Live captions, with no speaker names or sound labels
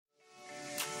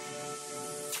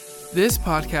This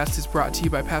podcast is brought to you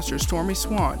by Pastor Stormy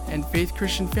Swann and Faith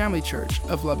Christian Family Church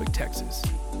of Lubbock, Texas.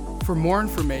 For more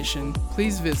information,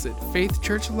 please visit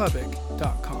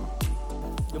faithchurchlubbock.com.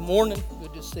 Good morning.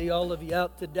 Good to see all of you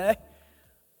out today.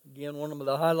 Again, one of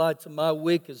the highlights of my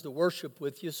week is to worship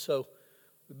with you, so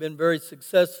we've been very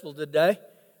successful today.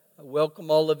 I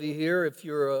welcome all of you here. If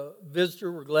you're a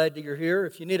visitor, we're glad that you're here.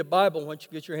 If you need a Bible, why don't you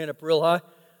get your hand up real high?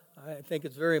 I think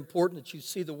it's very important that you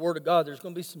see the Word of God. There's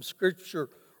going to be some scripture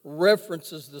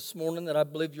references this morning that I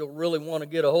believe you'll really want to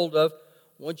get a hold of.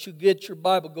 Once you get your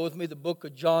Bible, go with me to the book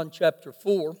of John chapter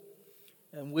 4,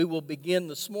 and we will begin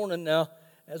this morning. Now,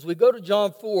 as we go to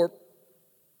John 4,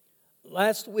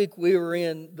 last week we were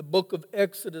in the book of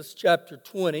Exodus chapter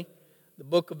 20. The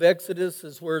book of Exodus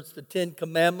is where it's the 10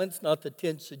 Commandments, not the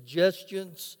 10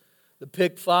 suggestions, the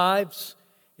pick fives.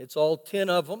 It's all 10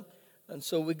 of them. And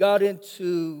so we got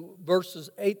into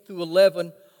verses 8 through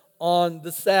 11 on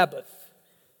the Sabbath,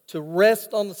 to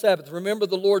rest on the Sabbath. Remember,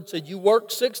 the Lord said, you work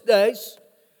 6 days,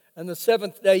 and the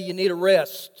seventh day you need a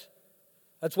rest.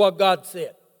 That's what God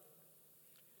said.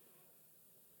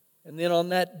 And then on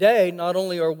that day, not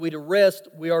only are we to rest,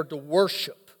 we are to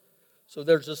worship. So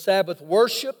there's a Sabbath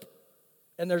worship,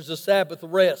 and there's a Sabbath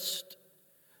rest.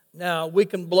 Now, we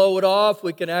can blow it off,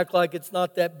 we can act like it's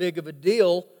not that big of a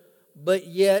deal, but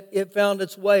yet it found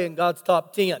its way in God's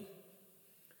top 10.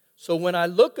 So when I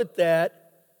look at that,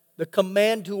 the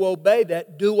command to obey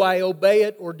that, do I obey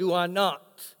it or do I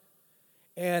not?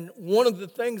 And one of the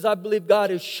things I believe God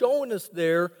is showing us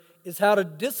there is how to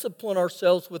discipline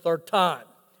ourselves with our time.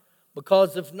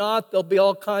 Because if not, there'll be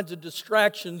all kinds of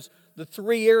distractions. The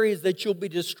 3 areas that you'll be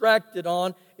distracted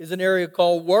on is an area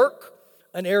called work,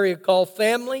 an area called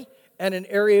family, and an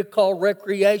area called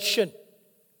recreation.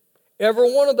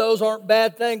 Every one of those aren't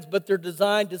bad things, but they're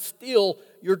designed to steal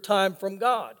your time from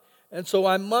God. And so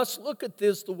I must look at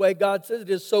this the way God says it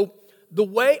is. So the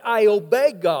way I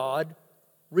obey God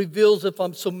reveals if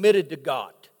I'm submitted to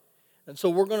God. And so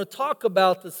we're going to talk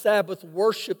about the Sabbath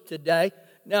worship today.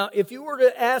 Now, if you were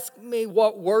to ask me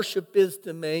what worship is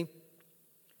to me,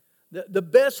 the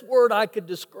best word I could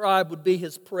describe would be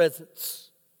His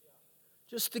presence.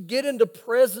 Just to get into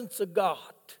presence of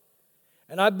God.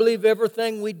 And I believe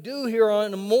everything we do here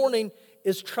on the morning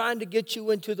is trying to get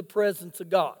you into the presence of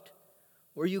God,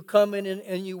 where you come in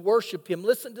and you worship Him.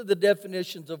 Listen to the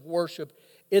definitions of worship.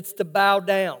 It's to bow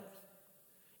down.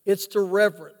 It's to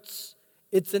reverence.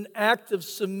 It's an act of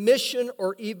submission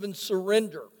or even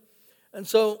surrender. And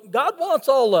so God wants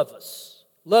all of us.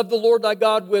 Love the Lord thy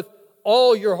God with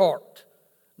all your heart.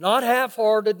 Not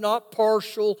half-hearted, not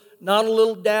partial, not a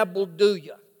little dabble, do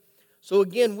ya? So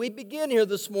again, we begin here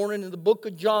this morning in the book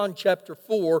of John chapter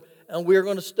 4, and we're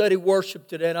going to study worship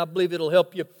today, and I believe it'll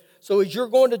help you. So as you're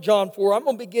going to John 4, I'm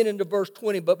going to begin into verse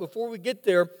 20. But before we get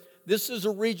there, this is a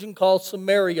region called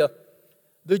Samaria.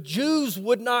 The Jews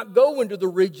would not go into the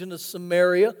region of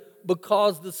Samaria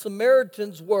because the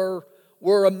Samaritans were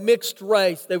a mixed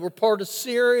race. They were part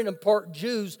Assyrian and part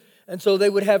Jews. And so they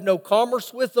would have no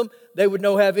commerce with them. They would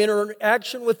no have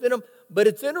interaction with them. But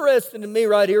it's interesting to me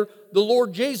right here, the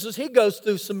Lord Jesus, He goes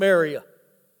through Samaria.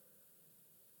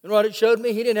 You know what it showed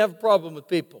me? He didn't have a problem with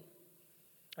people.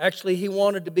 Actually, He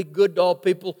wanted to be good to all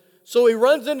people. So He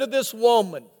runs into this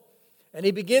woman, and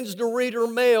He begins to read her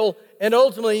mail. And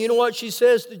ultimately, you know what she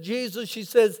says to Jesus? She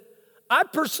says, I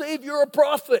perceive you're a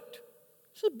prophet.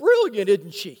 She's brilliant,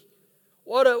 isn't she?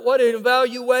 What an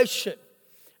evaluation.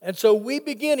 And so we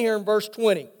begin here in verse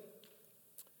 20.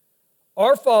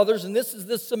 Our fathers, and this is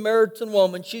this Samaritan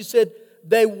woman, she said,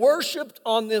 they worshiped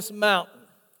on this mountain.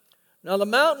 Now, the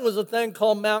mountain was a thing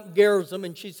called Mount Gerizim,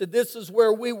 and she said, this is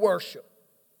where we worship.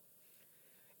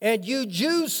 And you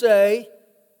Jews say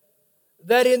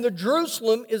that in the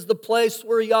Jerusalem is the place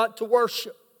where you ought to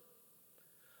worship.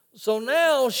 So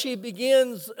now she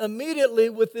begins immediately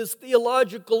with this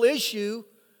theological issue.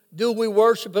 Do we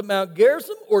worship at Mount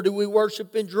Gerizim or do we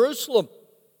worship in Jerusalem?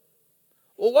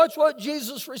 Well, watch what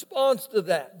Jesus responds to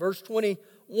that. Verse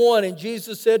 21, and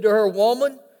Jesus said to her,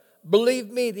 woman,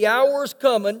 believe me, the hour is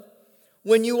coming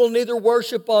when you will neither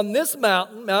worship on this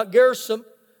mountain, Mount Gerizim,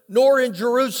 nor in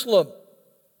Jerusalem.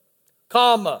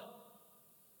 Comma.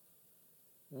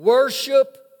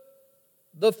 Worship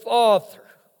the Father.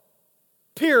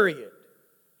 Period.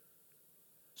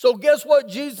 So guess what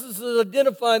Jesus is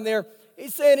identifying there?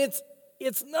 He's saying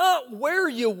it's not where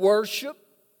you worship.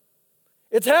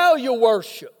 It's how you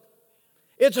worship.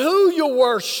 It's who you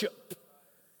worship.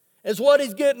 It's what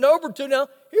He's getting over to. Now,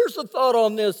 here's the thought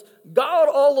on this. God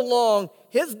all along,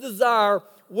 His desire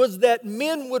was that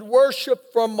men would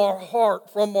worship from our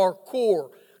heart, from our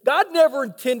core. God never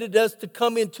intended us to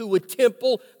come into a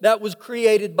temple that was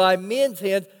created by men's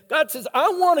hands. God says, I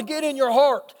want to get in your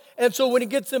heart. And so when He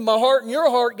gets in my heart and your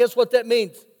heart, guess what that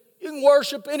means? You can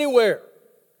worship anywhere.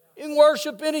 You can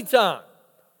worship anytime.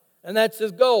 And that's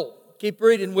His goal. Keep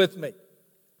reading with me.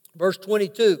 Verse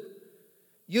 22.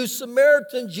 You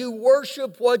Samaritans, you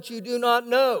worship what you do not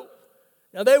know.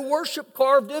 Now they worship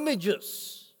carved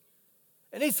images.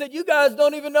 And He said, you guys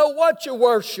don't even know what you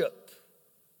worship.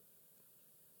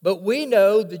 But we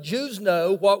know, the Jews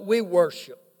know what we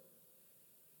worship.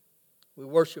 We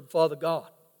worship Father God,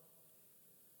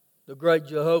 the great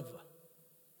Jehovah.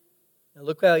 Now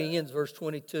look how he ends verse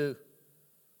 22.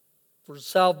 For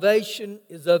salvation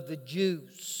is of the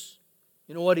Jews.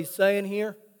 You know what he's saying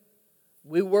here?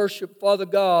 We worship Father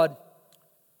God,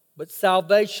 but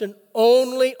salvation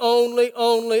only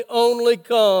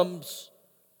comes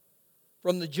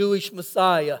from the Jewish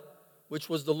Messiah, which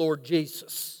was the Lord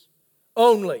Jesus.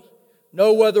 Only.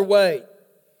 No other way.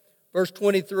 Verse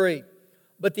 23.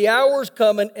 But the hour is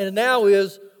coming, and now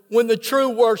is, when the true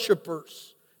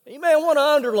worshipers. You may want to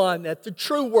underline that. The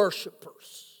true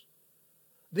worshipers.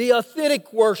 The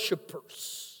authentic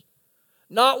worshipers.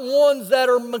 Not ones that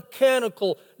are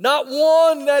mechanical. Not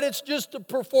one that it's just a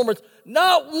performance.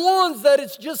 Not ones that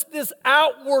it's just this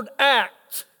outward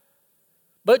act.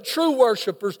 But true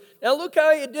worshipers. Now look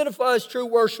how he identifies true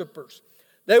worshipers.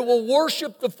 They will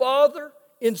worship the Father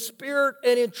in spirit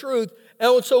and in truth.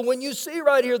 And so when you see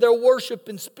right here, they'll worship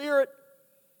in spirit.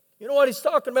 You know what he's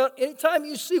talking about? Anytime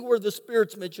you see where the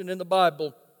Spirit's mentioned in the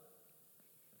Bible,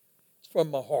 it's from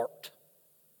my heart.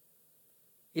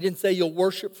 He didn't say you'll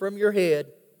worship from your head.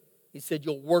 He said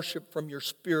you'll worship from your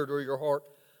spirit or your heart.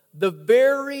 The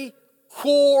very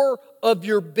core of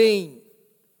your being.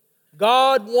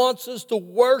 God wants us to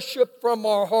worship from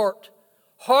our heart.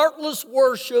 Heartless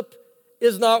worship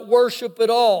is not worship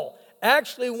at all.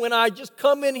 Actually, when I just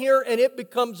come in here and it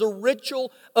becomes a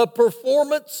ritual, a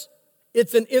performance,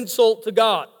 it's an insult to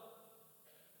God.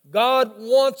 God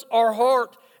wants our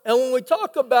heart. And when we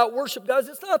talk about worship, guys,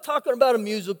 it's not talking about a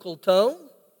musical tone.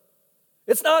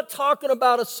 It's not talking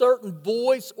about a certain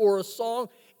voice or a song.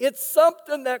 It's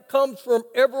something that comes from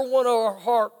every one of our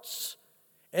hearts.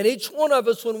 And each one of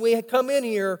us, when we come in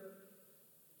here,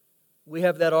 we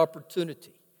have that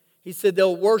opportunity. He said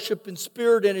they'll worship in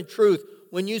spirit and in truth.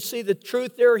 When you see the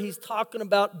truth there, he's talking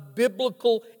about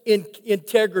biblical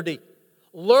integrity.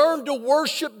 Learn to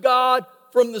worship God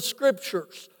from the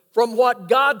Scriptures, from what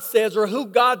God says or who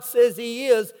God says He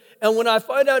is. And when I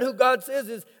find out who God says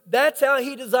is, that's how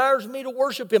He desires me to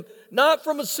worship Him. Not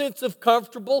from a sense of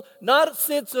comfortable, not a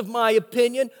sense of my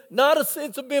opinion, not a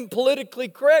sense of being politically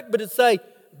correct, but to say,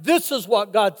 this is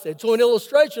what God said. So an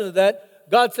illustration of that,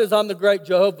 God says, I'm the great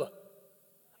Jehovah.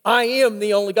 I am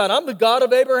the only God. I'm the God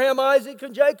of Abraham, Isaac,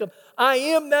 and Jacob. I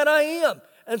am that I am.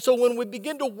 And so when we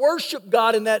begin to worship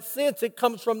God in that sense, it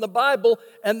comes from the Bible,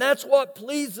 and that's what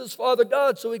pleases Father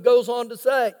God. So he goes on to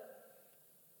say,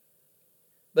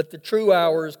 but the true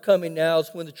hour is coming now, is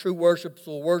when the true worshipers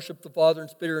will worship the Father in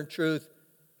spirit and truth,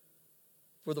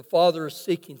 for the Father is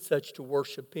seeking such to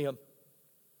worship Him.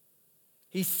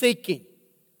 He's seeking.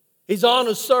 He's on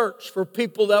a search for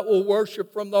people that will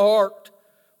worship from the heart.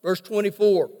 Verse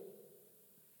 24,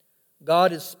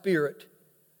 God is spirit,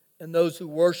 and those who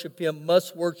worship Him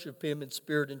must worship Him in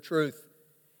spirit and truth,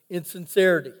 in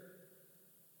sincerity,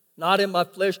 not in my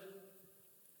flesh,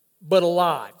 but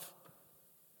alive.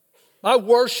 My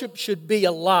worship should be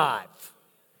alive.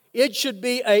 It should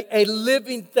be a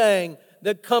living thing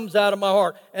that comes out of my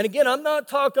heart. And again, I'm not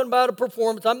talking about a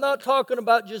performance. I'm not talking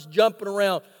about just jumping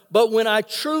around. But when I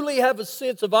truly have a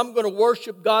sense of I'm going to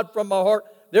worship God from my heart,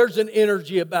 there's an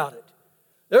energy about it.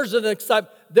 There's an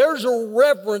excitement. There's a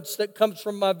reverence that comes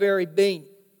from my very being.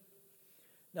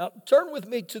 Now, turn with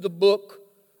me to the book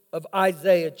of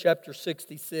Isaiah chapter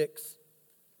 66.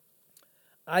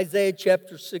 Isaiah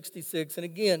chapter 66. And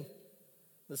again,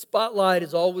 the spotlight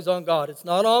is always on God. It's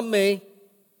not on me.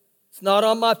 It's not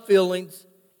on my feelings.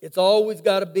 It's always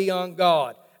got to be on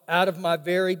God, out of my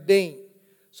very being.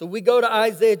 So we go to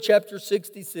Isaiah chapter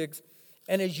 66.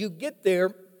 And as you get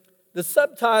there, the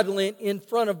subtitle in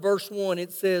front of verse 1,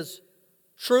 it says,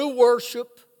 True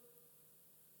Worship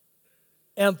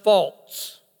and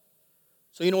False.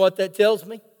 So you know what that tells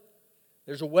me?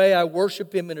 There's a way I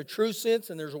worship Him in a true sense,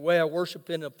 and there's a way I worship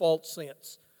Him in a false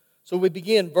sense. So we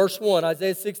begin, verse 1,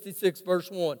 Isaiah 66, verse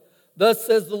 1. Thus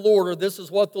says the Lord, or this is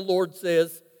what the Lord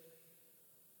says,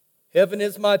 Heaven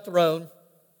is my throne,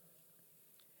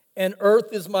 and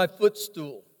earth is my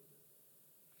footstool.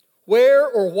 Where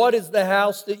or what is the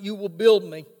house that you will build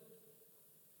me?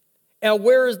 And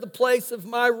where is the place of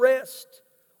my rest?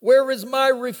 Where is my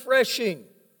refreshing?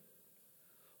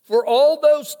 For all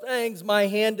those things my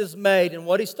hand has made. And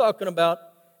what he's talking about,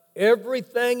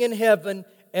 everything in heaven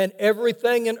and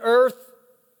everything in earth,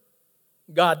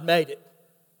 God made it.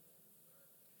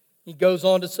 He goes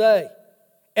on to say,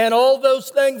 and all those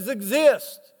things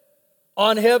exist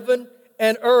on heaven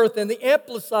and earth. And the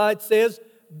Amplified says,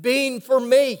 being for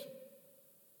me,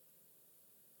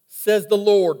 says the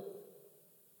Lord.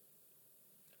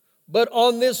 But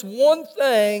on this one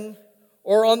thing,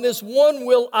 or on this one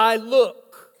will I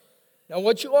look. Now I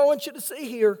want you to see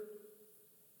here,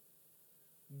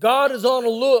 God is on a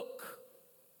look.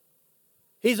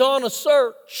 He's on a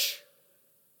search.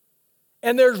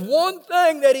 And there's one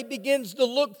thing that He begins to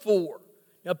look for.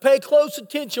 Now pay close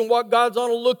attention what God's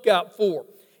on a lookout for.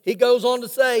 He goes on to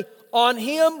say, on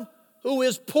him who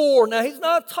is poor. Now He's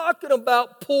not talking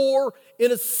about poor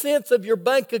in a sense of your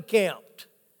bank account.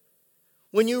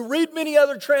 When you read many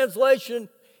other translations,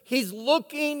 He's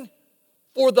looking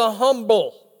for the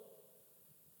humble.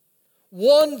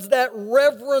 Ones that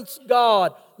reverence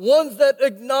God. Ones that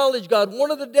acknowledge God. One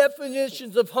of the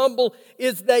definitions of humble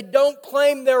is they don't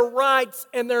claim their rights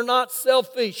and they're not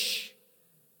selfish.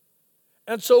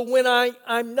 And so when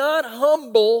I'm not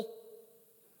humble,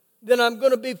 then I'm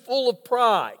going to be full of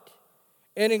pride.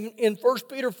 And in 1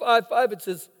 Peter 5:5 it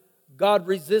says, God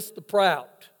resists the proud.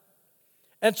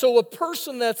 And so a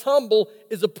person that's humble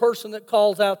is a person that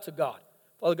calls out to God.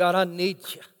 Father God, I need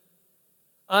you.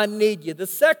 I need you. The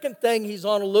second thing He's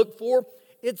on a look for,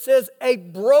 it says a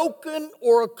broken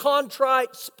or a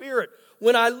contrite spirit.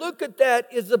 When I look at that,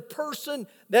 is a person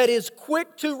that is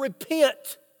quick to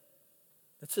repent.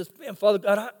 That says, man, Father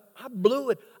God, I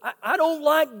blew it. I don't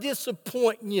like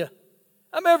disappointing you.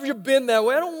 How many of you have been that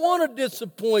way? I don't want to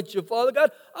disappoint you, Father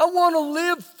God. I want to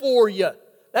live for you.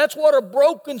 That's what a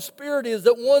broken spirit is,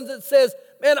 that one that says,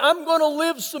 man, I'm going to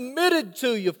live submitted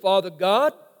to you, Father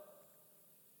God.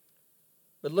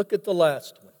 But look at the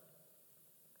last one.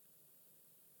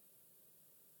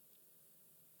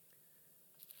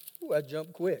 Ooh, I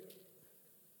jumped quick.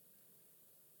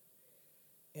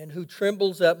 And who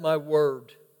trembles at my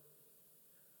word.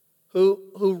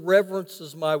 Who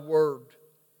reverences my word.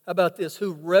 How about this?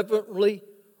 Who reverently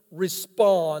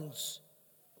responds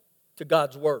to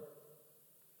God's word.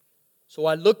 So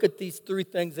I look at these three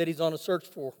things that He's on a search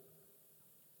for.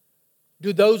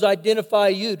 Do those identify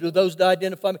you? Do those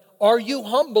identify me? Are you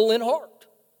humble in heart?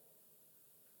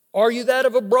 Are you that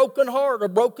of a broken heart, a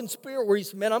broken spirit where you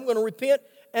say, man, I'm going to repent?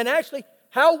 And actually,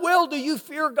 how well do you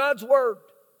fear God's word?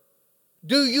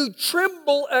 Do you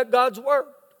tremble at God's word?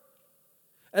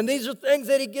 And these are things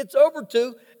that He gets over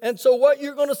to. And so what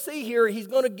you're going to see here, He's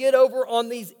going to get over on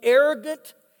these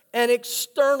arrogant and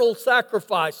external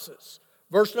sacrifices.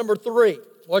 Verse number 3,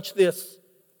 watch this.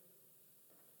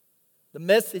 The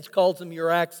Message calls them your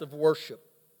acts of worship.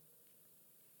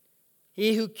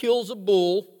 He who kills a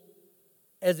bull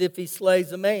as if he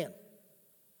slays a man.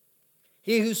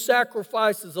 He who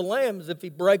sacrifices a lamb as if he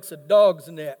breaks a dog's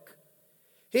neck.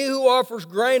 He who offers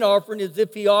grain offering as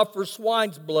if he offers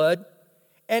swine's blood.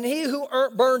 And he who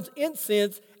burns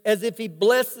incense as if he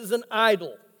blesses an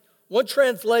idol. One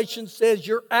translation says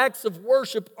your acts of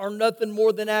worship are nothing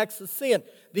more than acts of sin.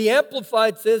 The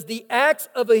Amplified says the acts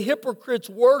of a hypocrite's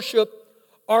worship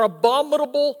are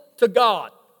abominable to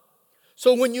God.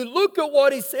 So when you look at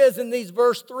what he says in these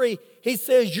verse 3, he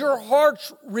says your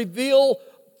hearts reveal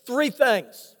three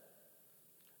things.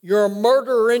 You're a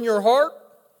murderer in your heart,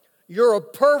 you're a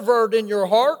pervert in your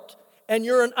heart, and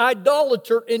you're an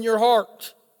idolater in your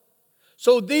heart.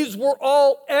 So these were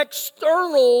all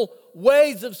external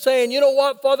ways of saying, you know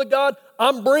what, Father God,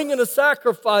 I'm bringing a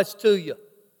sacrifice to you.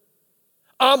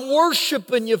 I'm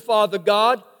worshiping you, Father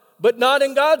God, but not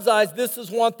in God's eyes. This is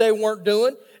what they weren't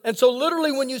doing. And so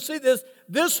literally when you see this,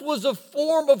 this was a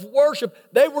form of worship.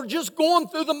 They were just going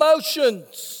through the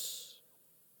motions.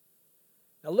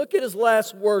 Now look at his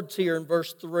last words here in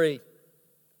verse 3.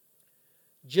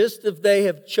 Just if they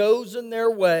have chosen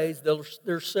their ways,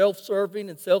 their self-serving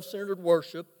and self-centered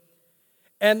worship,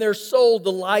 and their soul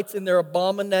delights in their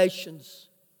abominations.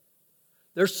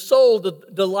 Their soul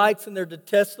delights in their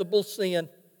detestable sin.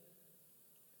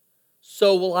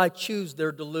 So will I choose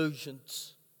their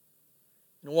delusions.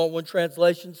 You know what one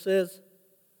translation says?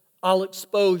 I'll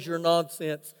expose your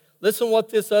nonsense. Listen what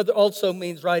this also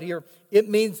means right here. It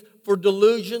means for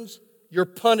delusions, your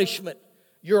punishment,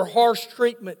 your harsh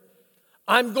treatment.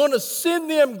 I'm going to send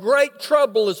them great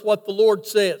trouble is what the Lord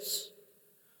says.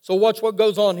 So watch what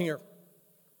goes on here.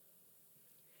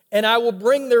 And I will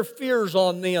bring their fears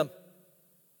on them.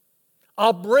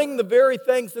 I'll bring the very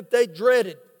things that they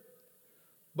dreaded.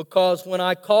 Because when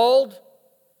I called,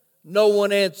 no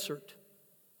one answered.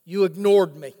 You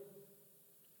ignored me.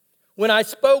 When I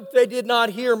spoke, they did not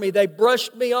hear me. They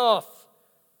brushed me off.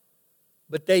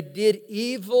 But they did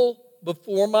evil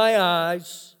before my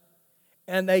eyes,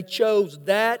 and they chose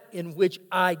that in which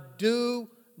I do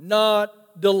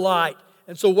not delight.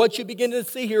 And so what you begin to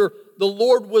see here, the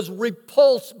Lord was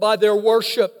repulsed by their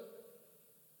worship.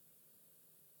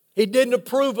 He didn't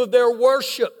approve of their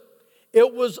worship.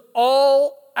 It was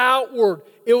all outward.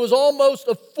 It was almost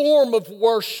a form of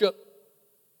worship.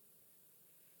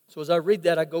 So as I read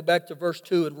that, I go back to verse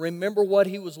 2 and remember what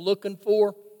he was looking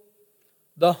for?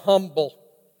 The humble,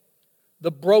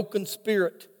 the broken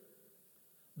spirit,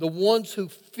 the ones who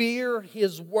fear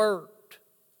his word.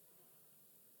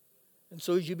 And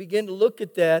so as you begin to look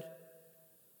at that,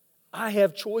 I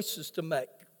have choices to make.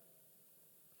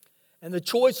 And the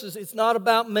choices, it's not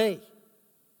about me.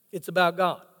 It's about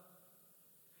God.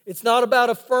 It's not about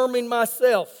affirming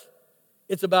myself.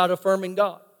 It's about affirming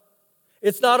God.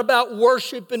 It's not about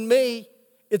worshiping me.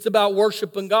 It's about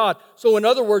worshiping God. So in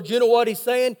other words, you know what he's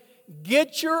saying?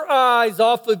 Get your eyes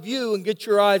off of you and get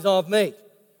your eyes off me.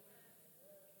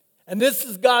 And this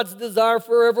is God's desire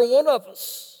for every one of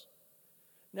us.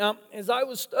 Now, as I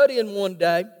was studying one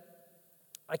day,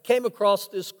 I came across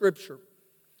this scripture.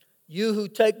 You who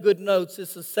take good notes,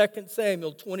 this is 2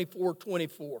 Samuel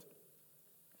 24:24.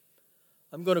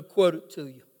 I'm going to quote it to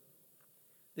you.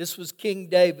 This was King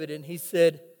David, and he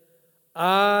said,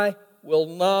 I will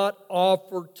not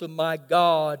offer to my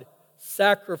God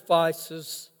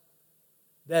sacrifices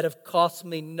that have cost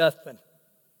me nothing.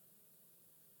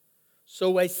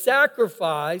 So a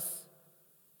sacrifice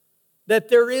that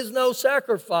there is no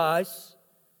sacrifice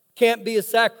can't be a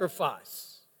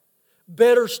sacrifice.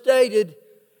 Better stated,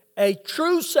 a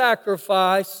true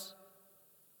sacrifice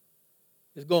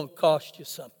is going to cost you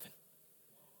something.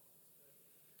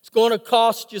 It's going to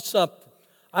cost you something.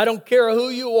 I don't care who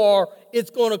you are, it's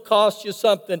going to cost you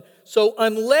something. So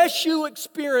unless you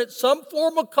experience some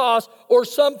form of cost or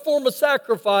some form of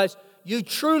sacrifice, you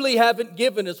truly haven't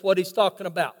given us what he's talking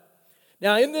about.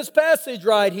 Now in this passage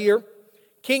right here,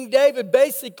 King David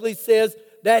basically says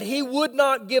that he would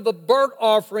not give a burnt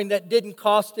offering that didn't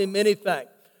cost him anything.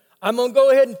 I'm going to go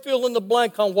ahead and fill in the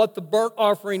blank on what the burnt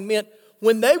offering meant.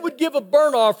 When they would give a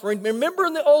burnt offering, remember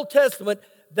in the Old Testament,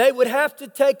 they would have to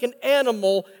take an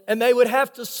animal and they would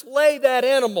have to slay that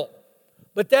animal.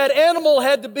 But that animal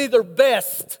had to be their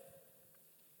best.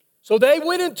 So they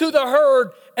went into the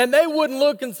herd and they wouldn't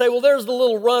look and say, well, there's the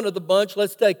little run of the bunch,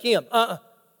 let's take him.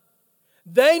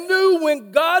 They knew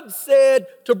when God said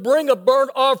to bring a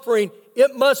burnt offering,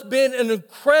 it must have been an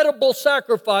incredible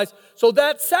sacrifice. So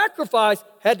that sacrifice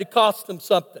had to cost them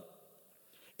something.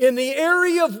 In the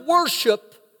area of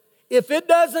worship, if it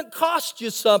doesn't cost you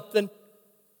something,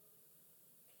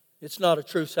 it's not a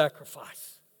true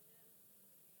sacrifice.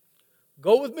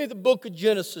 Go with me to the book of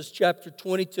Genesis chapter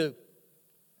 22.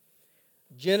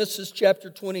 Genesis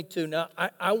chapter 22. Now,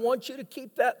 I want you to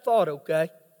keep that thought, okay?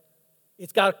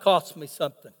 It's got to cost me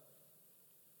something.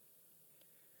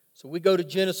 So we go to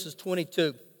Genesis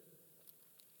 22.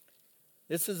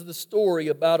 This is the story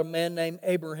about a man named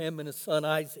Abraham and his son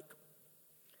Isaac.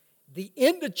 The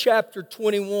end of chapter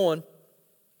 21,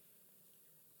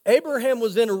 Abraham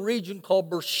was in a region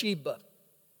called Beersheba.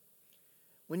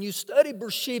 When you study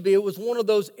Beersheba, it was one of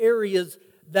those areas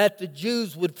that the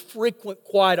Jews would frequent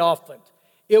quite often.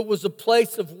 It was a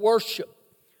place of worship.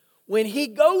 When he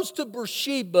goes to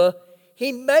Beersheba,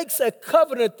 he makes a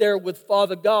covenant there with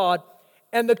Father God,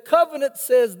 and the covenant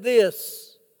says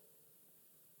this: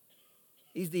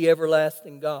 He's the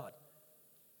everlasting God.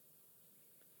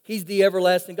 He's the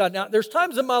everlasting God. Now, there's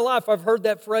times in my life I've heard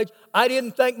that phrase. I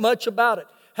didn't think much about it.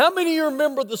 How many of you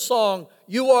remember the song,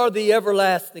 You Are the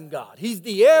Everlasting God? He's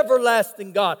the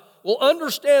everlasting God. Well,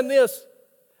 understand this.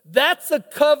 That's a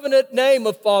covenant name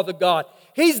of Father God.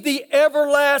 He's the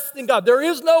everlasting God. There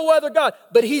is no other God,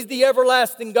 but He's the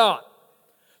everlasting God.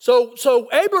 So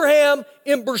Abraham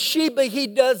in Beersheba, he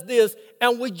does this.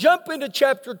 And we jump into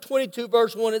chapter 22,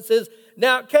 verse 1. It says,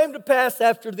 Now it came to pass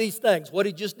after these things, what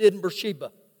he just did in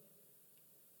Beersheba,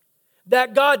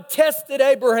 that God tested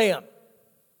Abraham.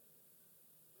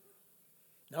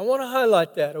 Now I want to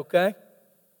highlight that, okay?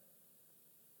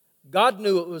 God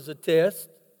knew it was a test.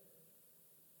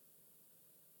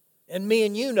 And me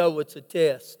and you know it's a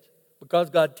test because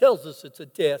God tells us it's a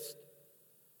test.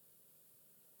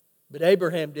 But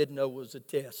Abraham didn't know it was a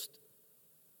test.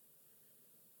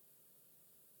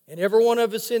 And every one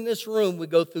of us in this room, we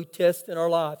go through tests in our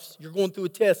lives. You're going through a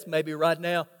test maybe right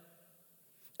now.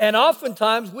 And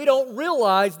oftentimes we don't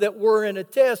realize that we're in a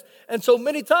test. And so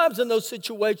many times in those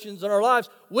situations in our lives,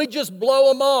 we just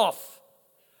blow them off.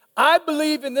 I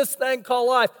believe in this thing called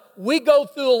life. We go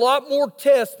through a lot more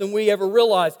tests than we ever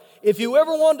realize. If you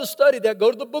ever wanted to study that,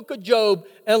 go to the book of Job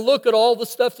and look at all the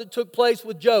stuff that took place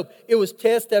with Job. It was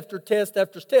test after test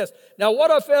after test. Now,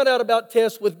 what I found out about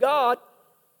tests with God,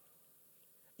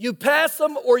 you pass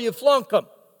them or you flunk them.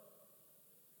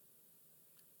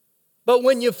 But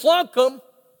when you flunk them,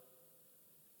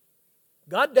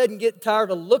 God doesn't get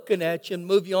tired of looking at you and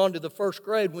move you on to the first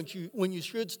grade when you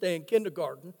should stay in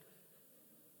kindergarten.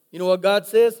 You know what God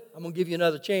says? I'm going to give you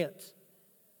another chance.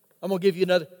 I'm going to give you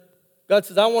another. God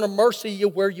says, I want to mercy you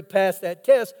where you pass that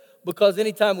test, because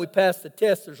anytime we pass the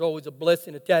test, there's always a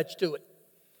blessing attached to it.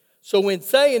 So in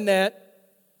saying that,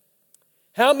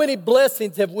 how many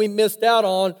blessings have we missed out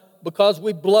on because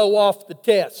we blow off the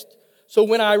test? So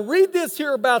when I read this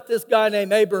here about this guy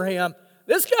named Abraham,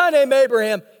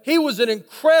 he was an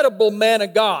incredible man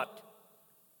of God.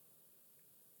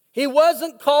 He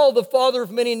wasn't called the father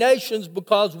of many nations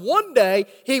because one day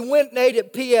he went and ate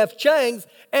at P.F. Chang's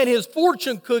and his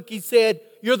fortune cookie said,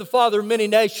 you're the father of many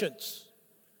nations.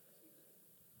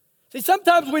 See,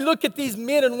 sometimes we look at these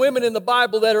men and women in the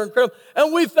Bible that are incredible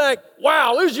and we think,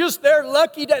 wow, it was just their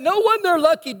lucky day. No, it wasn't their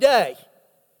lucky day.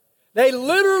 They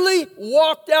literally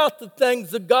walked out the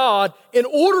things of God in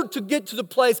order to get to the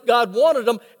place God wanted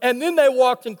them, and then they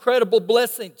walked incredible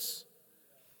blessings.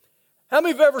 How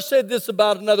many have ever said this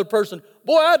about another person?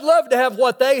 Boy, I'd love to have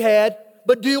what they had,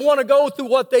 but do you want to go through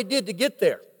what they did to get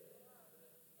there?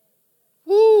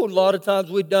 Woo, a lot of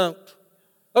times we don't.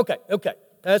 Okay,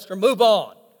 Pastor, move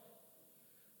on.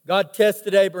 God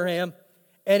tested Abraham,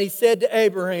 and he said to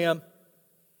Abraham,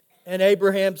 and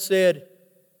Abraham said,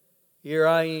 here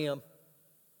I am.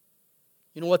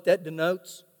 You know what that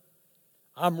denotes?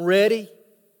 I'm ready,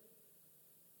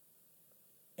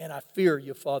 and I fear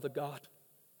you, Father God.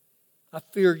 I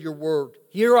fear your word.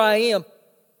 Here I am.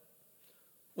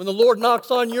 When the Lord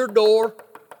knocks on your door,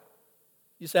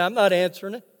 you say, I'm not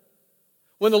answering it.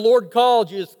 When the Lord called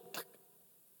you,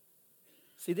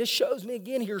 see, this shows me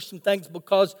again here some things,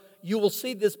 because you will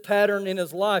see this pattern in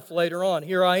his life later on.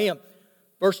 Here I am.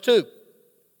 Verse 2.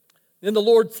 Then the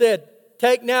Lord said,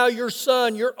 take now your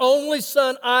son, your only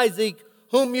son Isaac,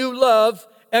 whom you love,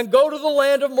 and go to the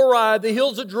land of Moriah, the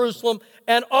hills of Jerusalem,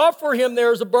 and offer him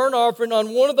there as a burnt offering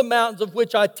on one of the mountains of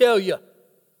which I tell you.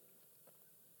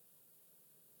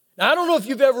 Now, I don't know if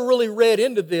you've ever really read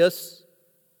into this,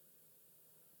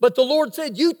 but the Lord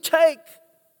said, you take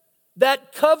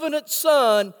that covenant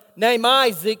son named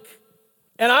Isaac,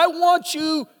 and I want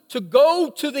you to go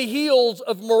to the hills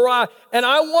of Moriah, and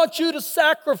I want you to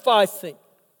sacrifice him.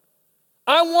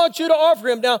 I want you to offer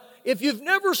him. Now, if you've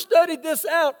never studied this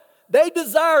out,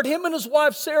 him and his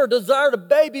wife Sarah desired a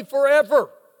baby forever.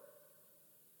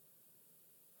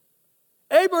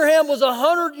 Abraham was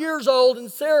 100 years old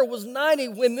and Sarah was 90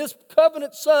 when this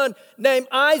covenant son named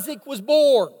Isaac was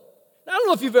born. Now, I don't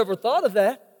know if you've ever thought of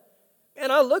that. And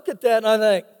I look at that and I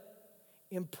think,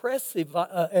 impressive,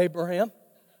 Abraham.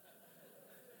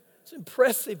 It's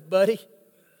impressive, buddy.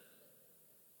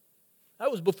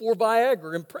 That was before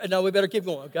Viagra. No, we better keep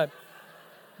going, okay?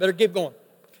 Better keep going.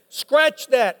 Scratch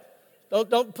that.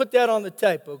 Don't put that on the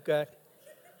tape, okay?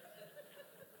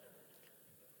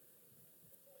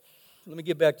 Let me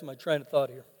get back to my train of thought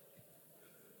here.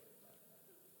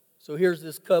 So here's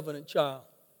this covenant child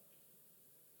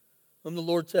whom the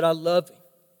Lord said, I love him.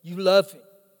 You love him.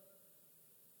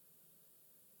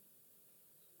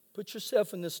 Put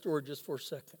yourself in this story just for a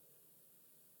second.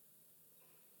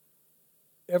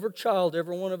 Every child,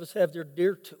 every one of us have, they're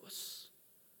dear to us,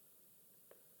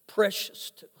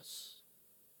 precious to us.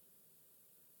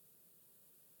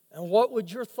 And what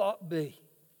would your thought be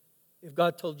if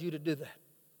God told you to do that?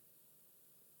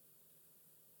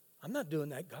 I'm not doing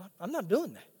that, God. I'm not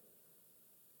doing that.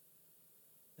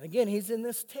 And again, he's in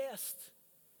this test,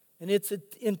 and it's an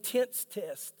intense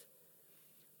test.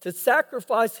 To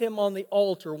sacrifice him on the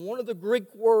altar, one of the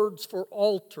Greek words for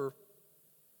altar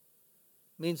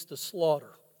means to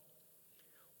slaughter.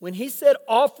 When he said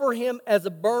offer him as a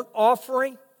burnt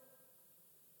offering,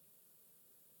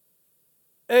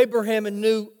 Abraham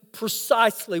knew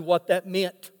precisely what that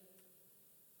meant.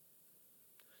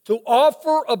 To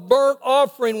offer a burnt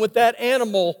offering with that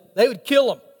animal, they would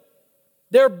kill him.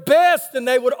 Their best, and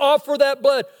they would offer that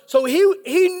blood. So he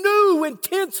knew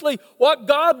intensely what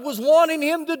God was wanting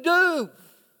him to do.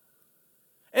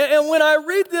 And when I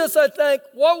read this, I think,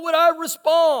 what would I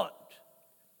respond?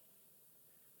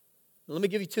 Let me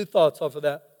give you two thoughts off of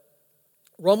that.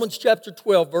 Romans chapter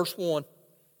 12, verse 1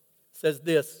 says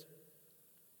this,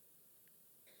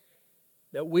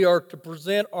 that we are to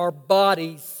present our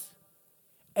bodies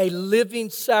a living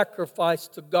sacrifice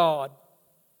to God,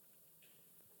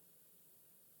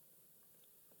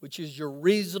 which is your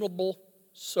reasonable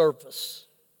service.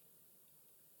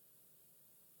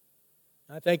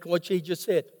 I think what he just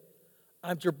said,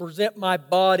 I'm to present my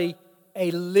body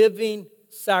a living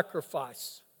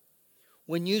sacrifice.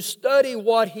 When you study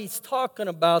what he's talking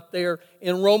about there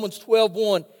in Romans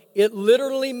 12:1, it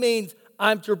literally means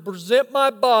I'm to present my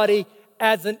body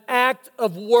as an act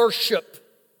of worship.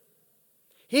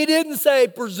 He didn't say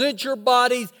present your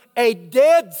bodies a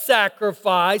dead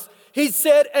sacrifice. He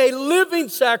said a living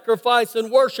sacrifice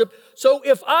and worship. So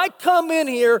if I come in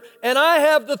here and I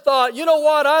have the thought, you know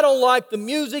what, I don't like the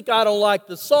music, I don't like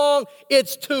the song,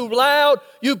 it's too loud,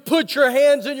 you put your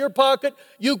hands in your pocket,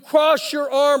 you cross your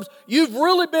arms, you've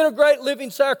really been a great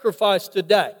living sacrifice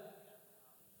today.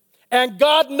 And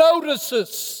God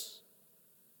notices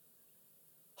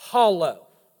hollow.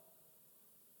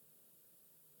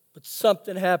 But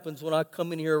something happens when I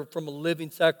come in here from a living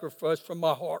sacrifice from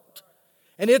my heart.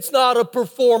 And it's not a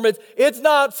performance. It's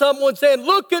not someone saying,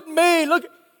 look at me. Look.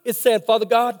 It's saying, Father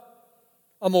God,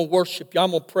 I'm going to worship you. I'm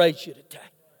going to praise you today.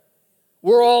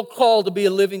 We're all called to be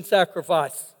a living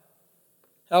sacrifice.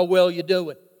 How well you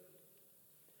doing?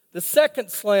 The second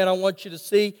slant I want you to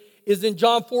see is in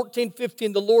John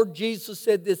 14:15. The Lord Jesus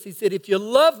said this. He said, if you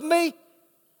love me,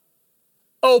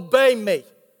 obey me.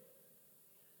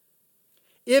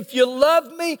 If you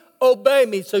love me, obey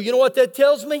me. So you know what that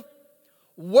tells me?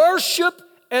 Worship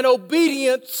and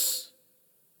obedience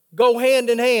go hand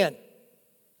in hand.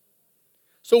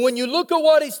 So when you look at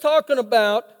what he's talking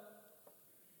about,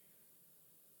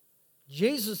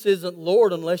 Jesus isn't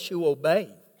Lord unless you obey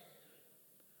him.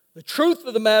 The truth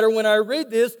of the matter when I read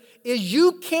this is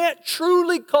you can't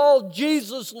truly call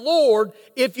Jesus Lord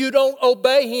if you don't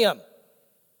obey him.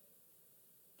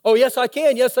 Oh, yes, I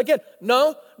can. Yes, I can.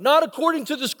 No, not according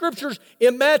to the scriptures.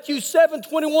 In Matthew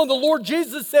 7:21, the Lord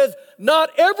Jesus says,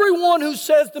 not everyone who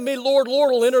says to me, Lord,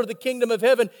 Lord, will enter the kingdom of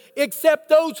heaven, except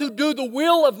those who do the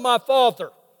will of my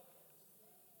Father.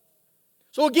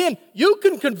 So again, you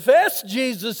can confess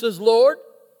Jesus as Lord,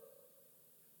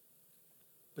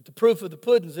 but the proof of the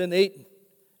pudding's in the eating.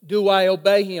 Do I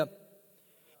obey him?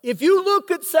 If you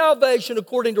look at salvation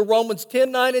according to Romans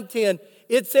 10:9 and 10,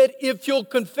 it said if you'll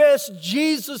confess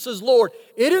Jesus as Lord.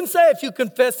 It didn't say if you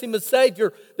confess him as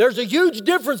Savior. There's a huge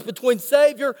difference between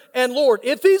Savior and Lord.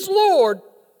 If he's Lord,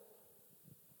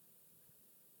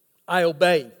 I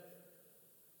obey him.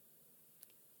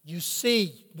 You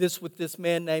see this with this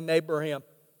man named Abraham.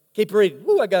 Keep reading.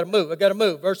 I got to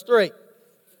move. Verse 3.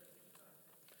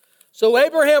 So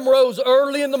Abraham rose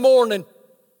early in the morning.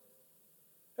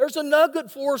 There's a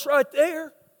nugget for us right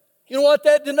there. You know what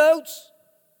that denotes?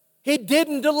 He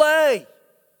didn't delay.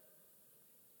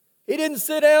 He didn't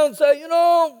sit down and say,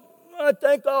 I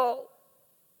think I'll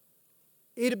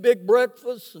eat a big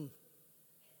breakfast and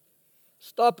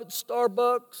stop at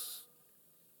Starbucks.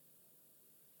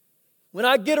 When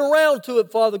I get around to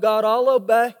it, Father God, I'll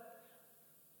obey. Do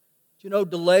you know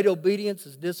delayed obedience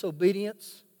is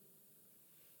disobedience?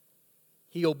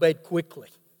 He obeyed quickly.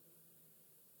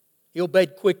 He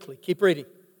obeyed quickly. Keep reading.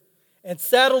 And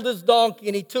saddled his donkey,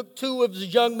 and he took 2 of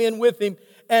his young men with him,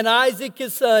 and Isaac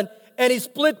his son, and he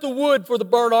split the wood for the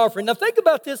burnt offering. Now think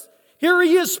about this. Here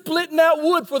he is splitting that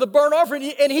wood for the burnt offering,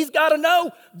 and he's got to know,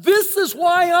 this is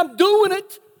why I'm doing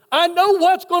it. I know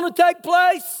what's going to take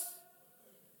place.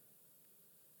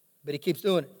 But he keeps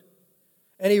doing it.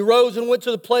 And he rose and went to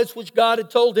the place which God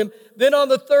had told him. Then on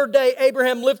the 3rd day,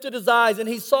 Abraham lifted his eyes and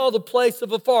he saw the place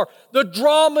of afar. The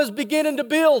drama is beginning to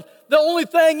build. The only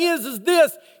thing is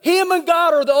this. Him and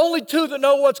God are the only two that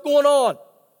know what's going on.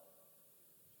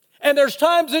 And there's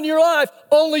times in your life,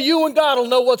 only you and God will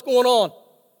know what's going on.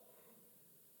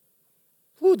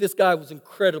 This guy was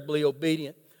incredibly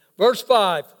obedient. Verse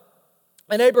 5.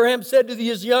 And Abraham said to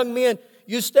his young men,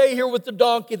 you stay here with the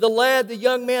donkey. The lad, the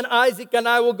young man, Isaac, and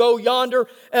I will go yonder,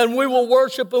 and we will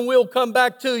worship, and we'll come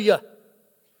back to you.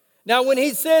 Now, when he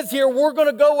says here, we're going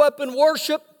to go up and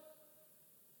worship,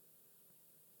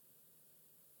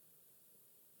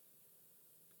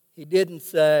 he didn't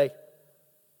say,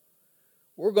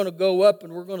 we're going to go up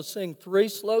and we're going to sing 3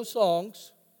 slow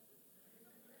songs.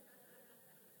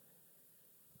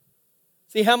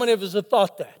 See, how many of us have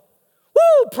thought that?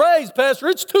 Woo, praise, Pastor,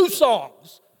 it's 2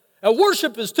 songs. And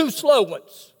worship is 2 slow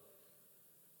ones.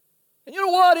 And you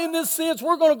know what? In this sense,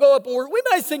 we're going to go up and we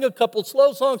may sing a couple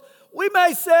slow songs. We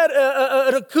may set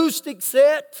an acoustic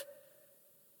set.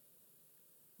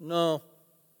 No.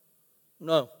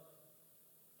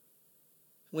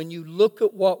 When you look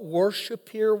at what worship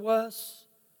here was,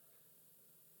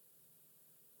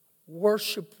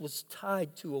 worship was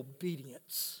tied to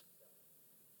obedience.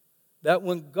 That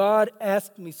when God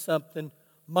asked me something,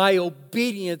 my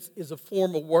obedience is a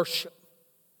form of worship.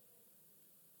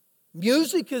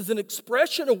 Music is an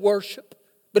expression of worship,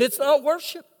 but it's not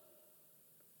worship.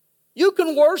 You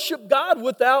can worship God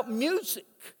without music.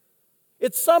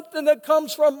 It's something that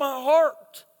comes from my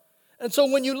heart. And so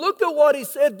when you look at what he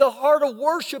said, the heart of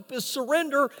worship is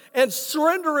surrender, and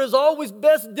surrender is always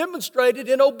best demonstrated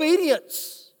in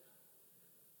obedience.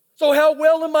 So how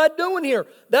well am I doing here?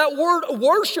 That word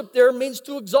worship there means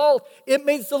to exalt. It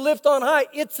means to lift on high.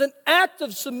 It's an act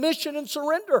of submission and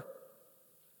surrender.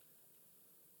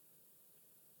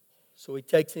 So he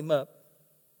takes him up.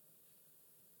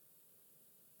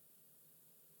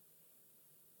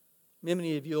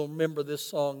 Many of you will remember this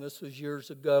song. This was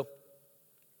years ago.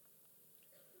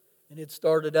 And it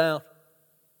started out,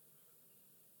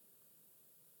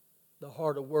 the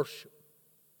heart of worship.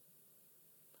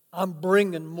 I'm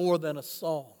bringing more than a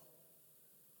song.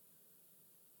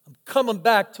 I'm coming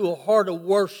back to a heart of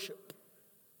worship.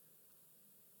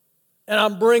 And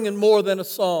I'm bringing more than a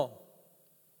song.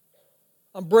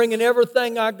 I'm bringing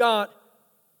everything I got.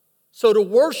 So to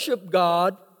worship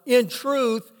God in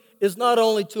truth is not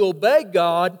only to obey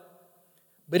God,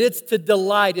 but it's to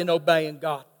delight in obeying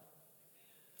God.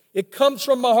 It comes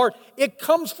from my heart. It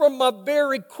comes from my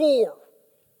very core.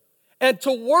 And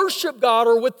to worship God,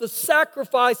 or with the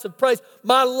sacrifice of praise,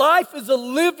 my life is a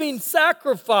living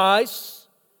sacrifice.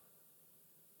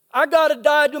 I got to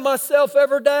die to myself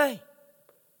every day.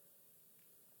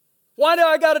 Why do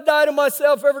I got to die to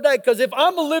myself every day? Because if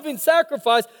I'm a living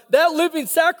sacrifice, that living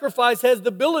sacrifice has the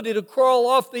ability to crawl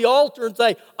off the altar and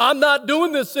say, I'm not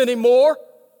doing this anymore.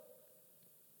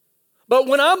 But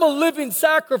when I'm a living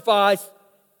sacrifice,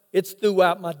 it's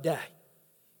throughout my day.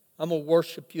 I'm going to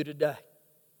worship you today.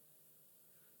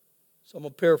 So I'm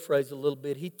going to paraphrase a little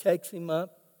bit. He takes him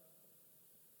up.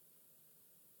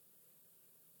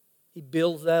 He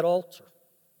builds that altar.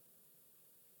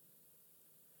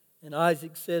 And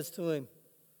Isaac says to him,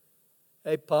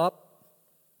 hey, Pop,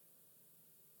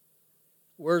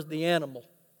 where's the animal?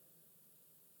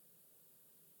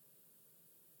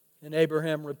 And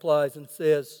Abraham replies and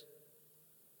says,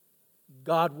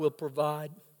 God will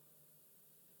provide.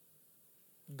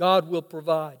 God will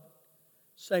provide.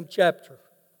 Same chapter,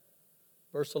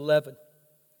 verse 11.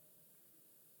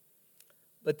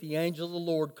 But the angel of the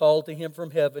Lord called to him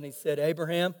from heaven. He said,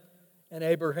 Abraham, and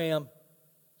Abraham.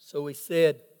 So he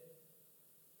said,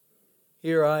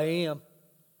 here I am.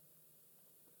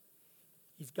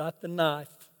 He's got the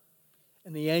knife.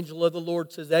 And the angel of the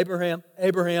Lord says, Abraham,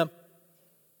 Abraham.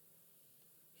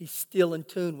 He's still in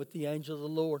tune with the angel of the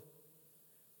Lord.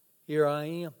 Here I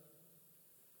am.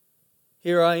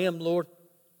 Here I am, Lord.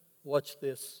 Watch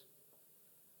this.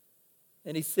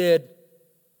 And he said,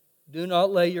 do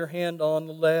not lay your hand on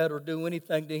the lad or do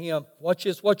anything to him. Watch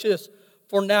this, watch this.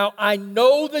 For now I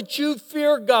know that you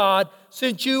fear God,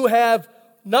 since you have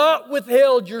not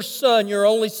withheld your son, your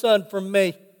only son, from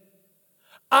me.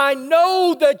 I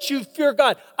know that you fear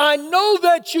God. I know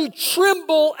that you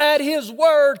tremble at his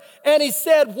word. And he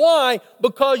said, why?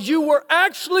 Because you were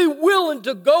actually willing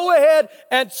to go ahead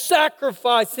and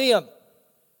sacrifice him.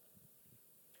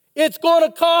 It's going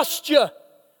to cost you.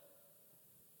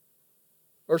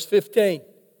 Verse 15.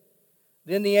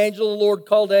 Then the angel of the Lord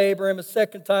called to Abraham a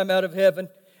second time out of heaven.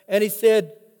 And he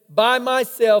said, by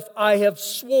myself I have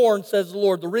sworn, says the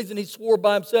Lord. The reason he swore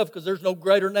by himself, because there's no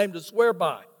greater name to swear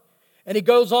by. And he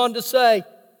goes on to say,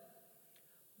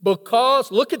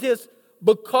 because, look at this,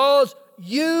 because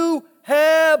you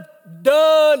have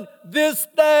done this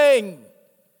thing.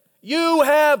 You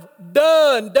have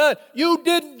done. You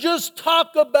didn't just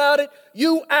talk about it.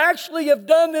 You actually have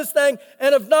done this thing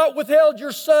and have not withheld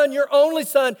your son, your only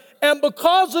son. And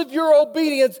because of your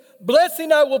obedience,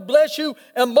 blessing I will bless you,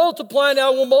 and multiplying I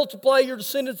will multiply your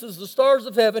descendants as the stars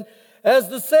of heaven, as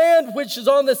the sand which is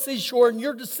on the seashore, and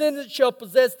your descendants shall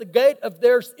possess the gate of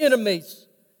their enemies.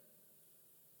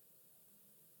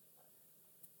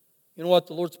 You know what?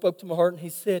 The Lord spoke to my heart and he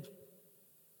said,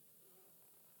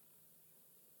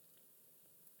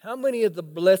 how many of the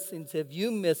blessings have you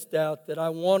missed out that I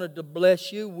wanted to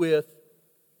bless you with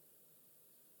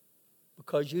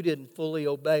because you didn't fully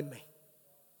obey me?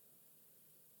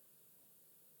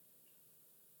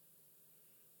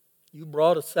 You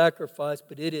brought a sacrifice,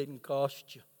 but it didn't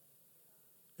cost you.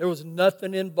 There was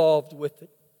nothing involved with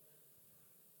it.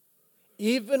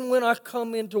 Even when I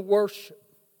come into worship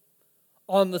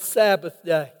on the Sabbath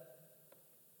day,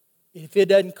 if it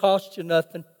doesn't cost you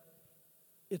nothing,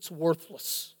 it's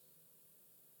worthless.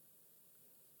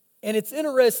 And it's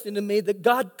interesting to me that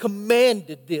God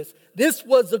commanded this. This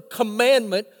was a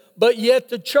commandment, but yet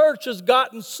the church has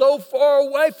gotten so far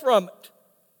away from it,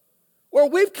 where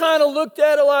we've kind of looked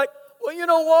at it like, well, you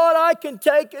know what? I can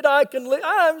take it. I can live.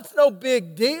 It's no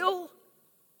big deal.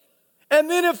 And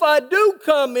then if I do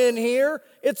come in here,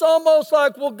 it's almost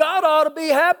like, well, God ought to be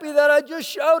happy that I just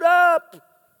showed up.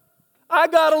 I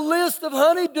got a list of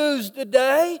honeydews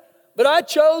today, but I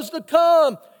chose to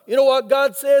come. You know what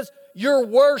God says? Your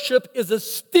worship is a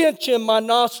stench in my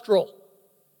nostril.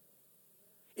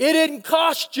 It didn't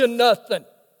cost you nothing.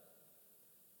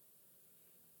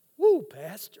 Woo,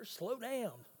 Pastor, slow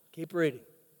down. Keep reading.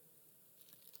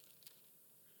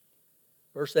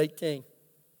 Verse 18.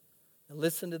 And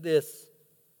listen to this.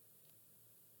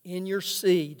 In your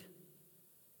seed,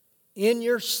 in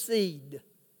your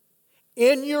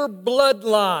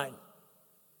bloodline,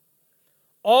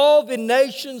 all the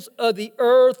nations of the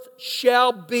earth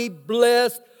shall be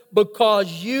blessed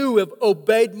because you have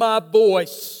obeyed my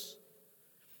voice.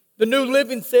 The New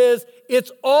Living says,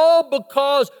 it's all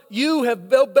because you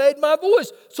have obeyed my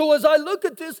voice. So as I look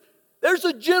at this, there's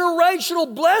a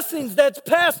generational blessings that's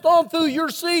passed on through your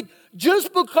seed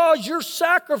just because your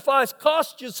sacrifice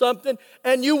cost you something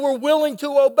and you were willing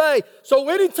to obey. So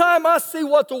anytime I see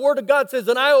what the Word of God says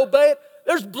and I obey it,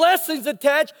 there's blessings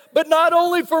attached, but not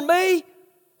only for me.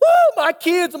 Woo, my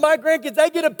kids and my grandkids, they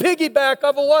get a piggyback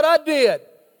off of what I did.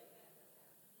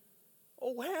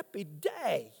 Oh, happy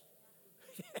day.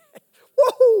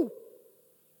 Woo!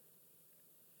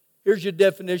 Here's your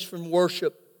definition from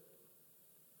worship.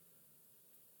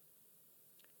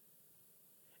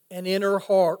 An inner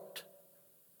heart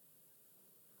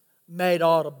made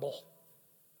audible.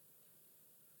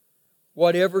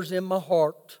 Whatever's in my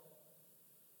heart,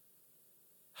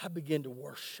 I begin to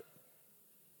worship.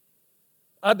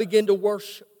 I begin to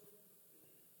worship.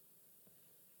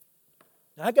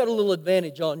 Now, I got a little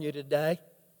advantage on you today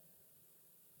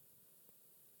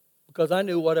because I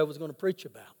knew what I was going to preach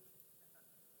about.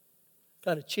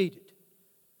 Kind of cheated.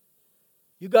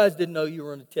 You guys didn't know you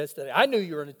were on a test today. I knew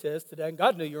you were on a test today, and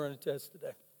God knew you were on a test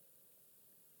today.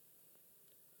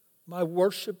 My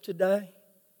worship today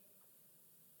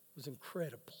was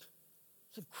incredible.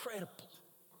 It was incredible.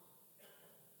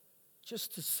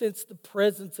 Just to sense the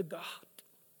presence of God.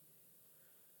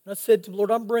 And I said to the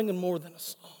Lord, I'm bringing more than a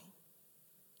song.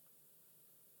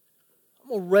 I'm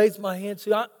going to raise my hands.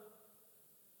 See,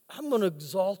 I'm going to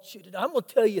exalt you today. I'm going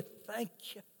to tell you thank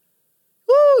you.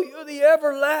 Woo, you're the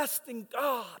everlasting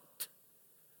God.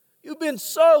 You've been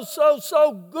so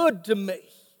good to me.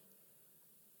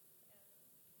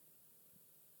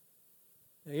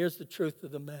 Now here's the truth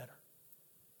of the matter.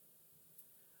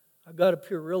 I got up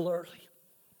here real early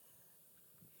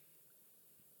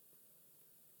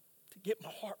to get my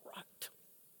heart right.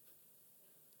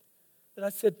 And I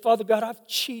said, Father God, I've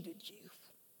cheated you.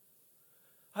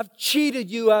 I've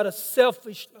cheated you out of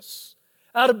selfishness,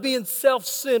 out of being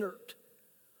self-centered,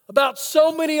 about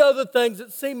so many other things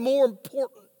that seem more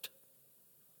important.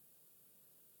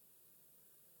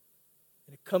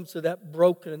 And it comes to that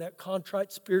broken and that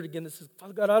contrite spirit again that says,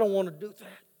 Father God, I don't want to do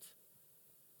that.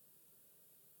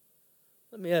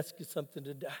 Let me ask you something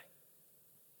today.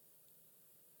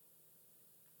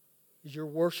 Is your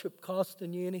worship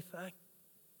costing you anything?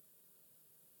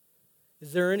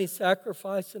 Is there any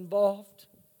sacrifice involved?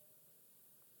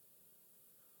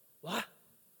 Why?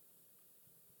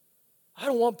 I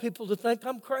don't want people to think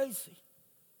I'm crazy.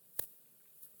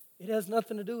 It has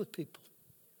nothing to do with people.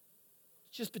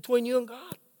 It's just between you and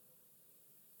God.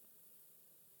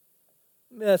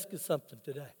 Let me ask you something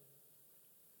today.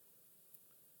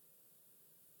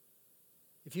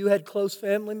 If you had close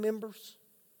family members,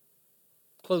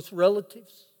 close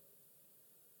relatives,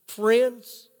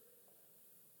 friends,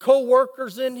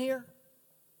 co-workers in here,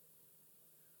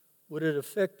 would it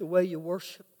affect the way you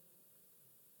worship?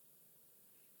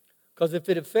 Because if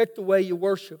it affects the way you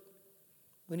worship,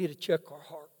 we need to check our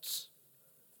hearts.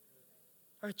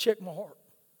 I got to check my heart.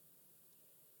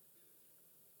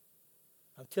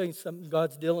 I'm telling you something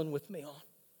God's dealing with me on.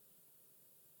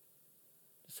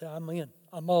 To say, I'm in.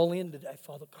 I'm all in today,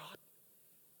 Father God.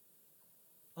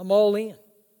 I'm all in.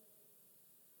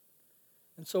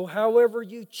 And so however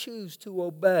you choose to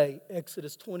obey,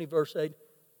 Exodus 20 verse 8,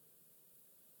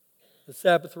 the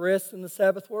Sabbath rest and the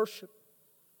Sabbath worship,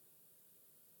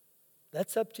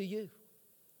 that's up to you.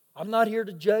 I'm not here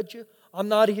to judge you. I'm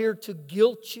not here to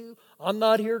guilt you. I'm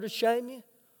not here to shame you.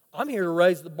 I'm here to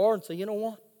raise the bar and say, you know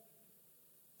what?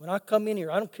 When I come in here,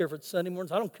 I don't care if it's Sunday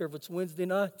mornings. I don't care if it's Wednesday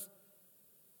nights.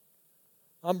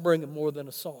 I'm bringing more than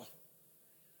a song.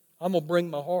 I'm going to bring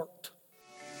my heart.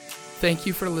 Thank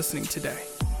you for listening today.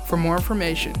 For more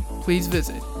information, please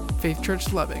visit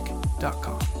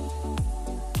faithchurchlubbock.com.